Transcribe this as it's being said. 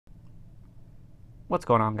What's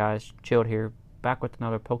going on, guys? Chilled here, back with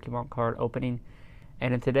another Pokemon card opening.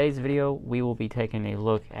 And in today's video, we will be taking a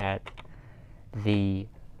look at the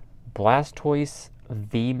Blastoise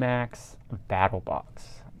VMAX Battle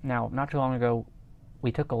Box. Now, not too long ago,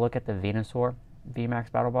 we took a look at the Venusaur VMAX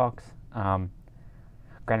Battle Box.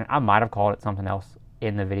 Granted, I might have called it something else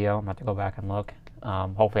in the video. I'm about to go back and look.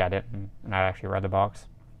 Hopefully I didn't, and I actually read the box.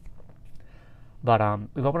 But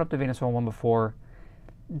we've opened up the Venusaur one before.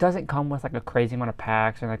 Doesn't come with like a crazy amount of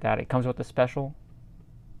packs or like that. It comes with the special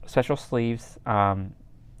sleeves.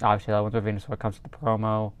 Obviously, that one's with Venusaur. It comes with the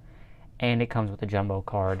promo, and it comes with the jumbo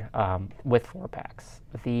card with 4 packs.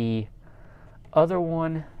 The other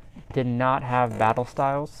one did not have battle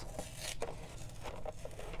styles.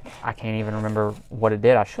 I can't even remember what it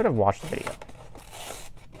did. I should have watched the video.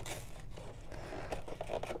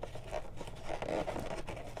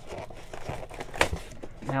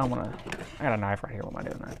 Now I got a knife right here. What am I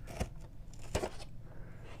doing that?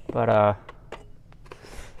 But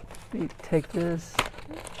let me take this,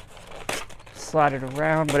 slide it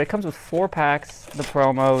around. But it comes with 4 packs, the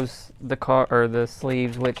promos, the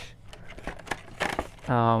sleeves, which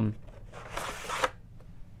I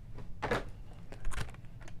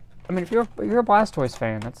mean, if you're a Blastoise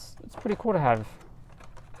fan, it's pretty cool to have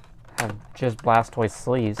just Blastoise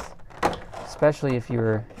sleeves. Especially if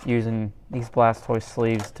you're using these Blastoise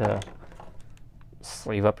sleeves to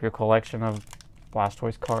sleeve up your collection of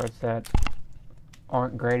Blastoise cards that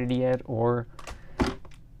aren't graded yet or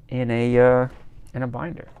in a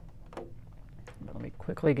binder. But let me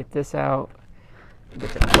quickly get this out.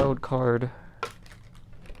 Get the code card.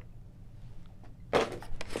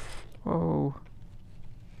 Whoa.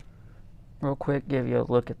 Real quick, give you a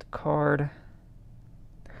look at the card.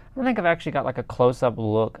 I don't think I've actually got like a close-up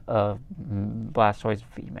look of Blastoise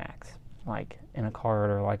VMAX, like in a card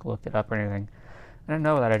or like looked it up or anything. And I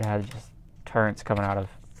know that it had just turrets coming out of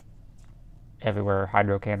everywhere,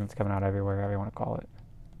 hydro cannons coming out everywhere, whatever you want to call it.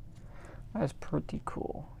 That's pretty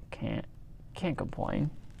cool. Can't complain.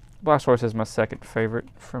 Blastoise is my second favorite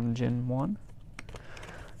from Gen 1.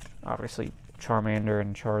 Obviously, Charmander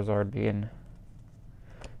and Charizard being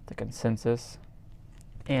the consensus.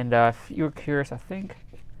 And if you were curious, I think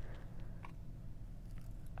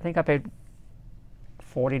I paid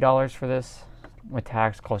 $40 for this, with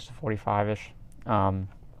tax close to 45-ish. And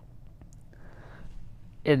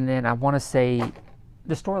then I want to say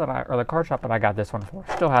the store or the card shop that I got this one for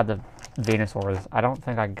still had the Venusaurs. I don't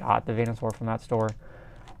think I got the Venusaur from that store.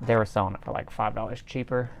 They were selling it for like $5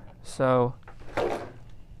 cheaper. So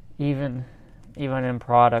even in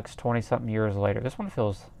products 20-something years later, this one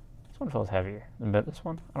feels heavier than this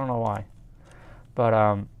one. I don't know why, but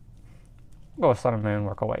go with Sun and Moon,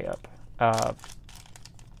 work our way up.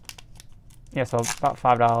 Yeah, so about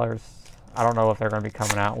 $5. I don't know if they're going to be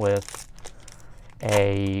coming out with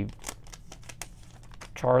a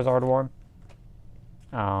Charizard one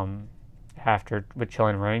with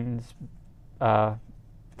Chilling Reigns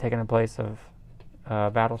taking the place of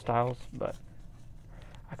battle styles, but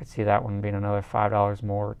I could see that one being another $5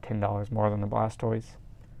 more, $10 more than the Blastoise.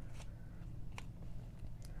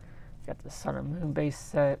 Got the Sun and Moon base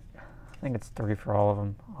set. I think it's 3 for all of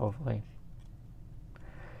them, hopefully.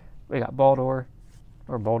 We got Boldore,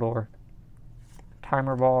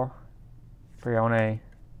 Timer Ball, Brione,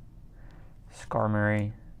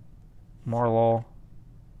 Skarmory, Morlul,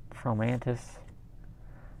 Fromantis,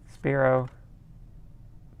 Spearow,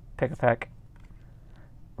 Pick-a-Peck,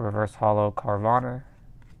 Reverse Hollow Carvanha,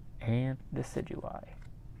 and Decidueye.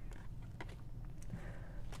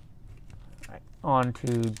 Right, on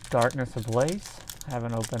to Darkness Ablaze. I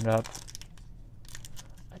haven't opened up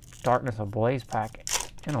a Darkness Ablaze pack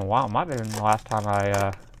in a while. Might have been the last time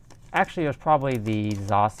actually, it was probably the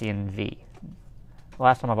Zacian V. The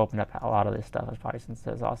last time I've opened up a lot of this stuff is probably since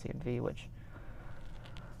the Zacian V, which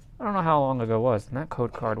I don't know how long ago it was. And that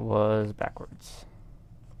code card was backwards.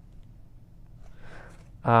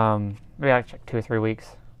 Maybe I check 2 or 3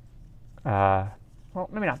 weeks. Well,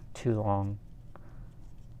 maybe not too long.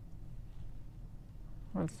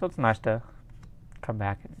 So it's nice to come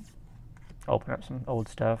back and open up some old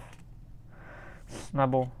stuff.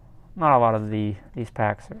 Snubble. Not a lot of these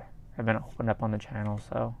packs have been opened up on the channel,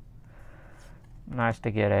 so nice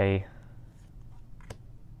to get a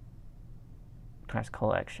nice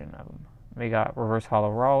collection of them. We got Reverse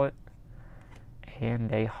Hollow Rowlet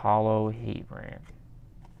and a Hollow Heatran.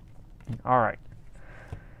 Alright.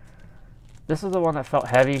 This is the one that felt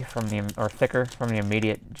heavy thicker from the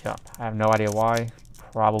immediate jump. I have no idea why.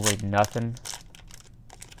 Probably nothing.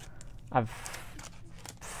 I've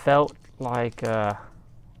felt like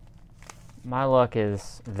my luck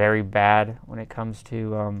is very bad when it comes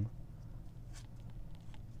to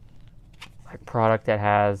like product that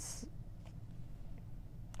has,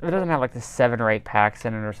 it doesn't have like the 7 or 8 packs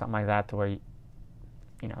in it or something like that to where you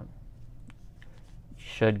know,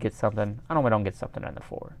 should get something. I normally don't get something in the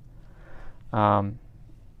 4.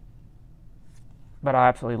 But I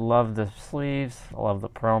absolutely love the sleeves. I love the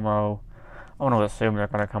promo. I want to assume they're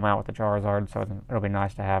going to come out with the Charizard, so it'll be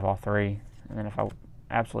nice to have all 3. And then if I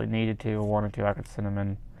absolutely needed to or wanted to, I could send them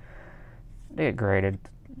in to get graded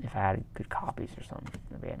if I had good copies or something.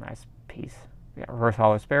 That'd be a nice piece. We got Reverse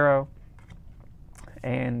Hollow Sparrow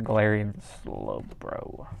and Galarian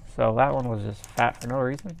Slowbro. So that one was just fat for no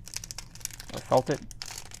reason. I felt it.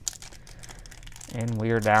 And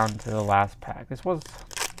we are down to the last pack. This was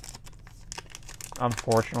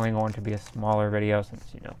unfortunately going to be a smaller video since,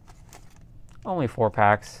 you know, only 4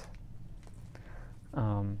 packs.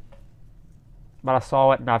 But I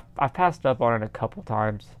saw it and I've passed up on it a couple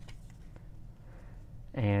times.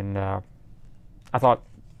 And I thought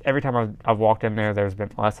every time I've walked in there, there's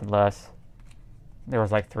been less and less. There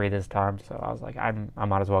was like 3 this time, so I was like, I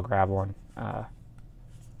might as well grab one.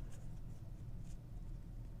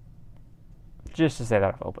 Just to say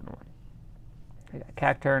that I've opened one. We got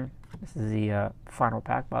Cacturn. This is the final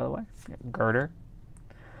pack, by the way. Girder.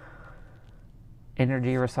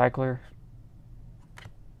 Energy Recycler.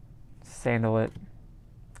 Salandit.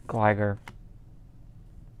 Gligar.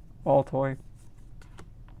 Baltoy.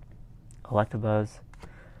 Electabuzz.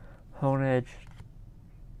 Honedge.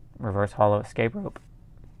 Reverse Hollow Escape Rope.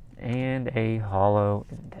 And a Hollow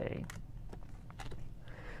Entei.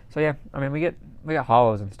 So yeah, I mean we got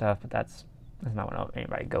hollows and stuff, but that's not what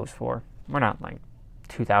anybody goes for. We're not like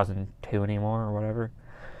 2002 anymore or whatever.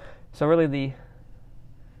 So really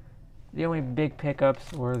the only big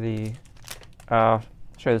pickups were the show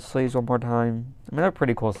you the sleeves one more time. I mean, they're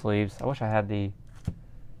pretty cool sleeves. I wish I had the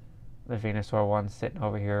Venusaur one sitting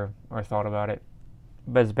over here, or thought about it.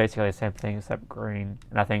 But it's basically the same thing except green,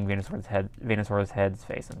 and I think Venusaur's head's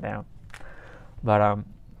facing down. But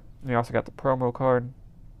we also got the promo card.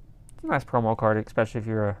 It's a nice promo card, especially if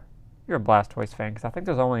you're a Blastoise fan, because I think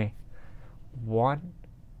there's only one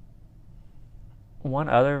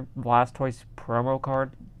other Blastoise promo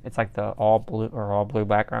card. It's like the all blue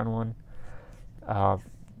background one that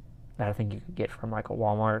I think you could get from like a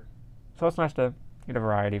Walmart. So it's nice to get a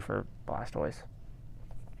variety for Blastoise.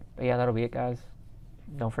 But yeah, that'll be it, guys.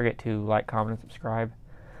 Don't forget to like, comment, and subscribe.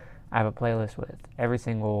 I have a playlist with every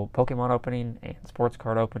single Pokemon opening and sports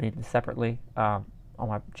card opening separately on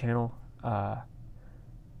my channel. So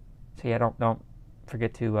yeah, don't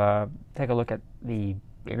forget to take a look at the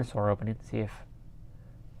Venusaur opening to see if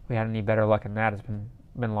we had any better luck in that. It's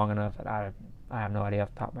been long enough that I have no idea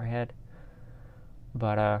off the top of my head.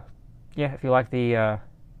 But yeah, if you like the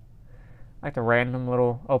random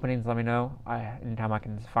little openings, let me know. Anytime I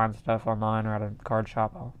can find stuff online or at a card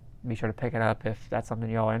shop, I'll be sure to pick it up if that's something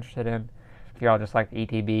y'all are interested in. If y'all just like the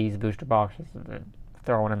ETBs, booster boxes, and then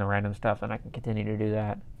throwing in the random stuff, then I can continue to do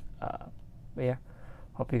that. But yeah,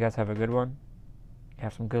 hope you guys have a good one.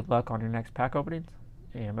 Have some good luck on your next pack openings,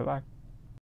 and bye-bye.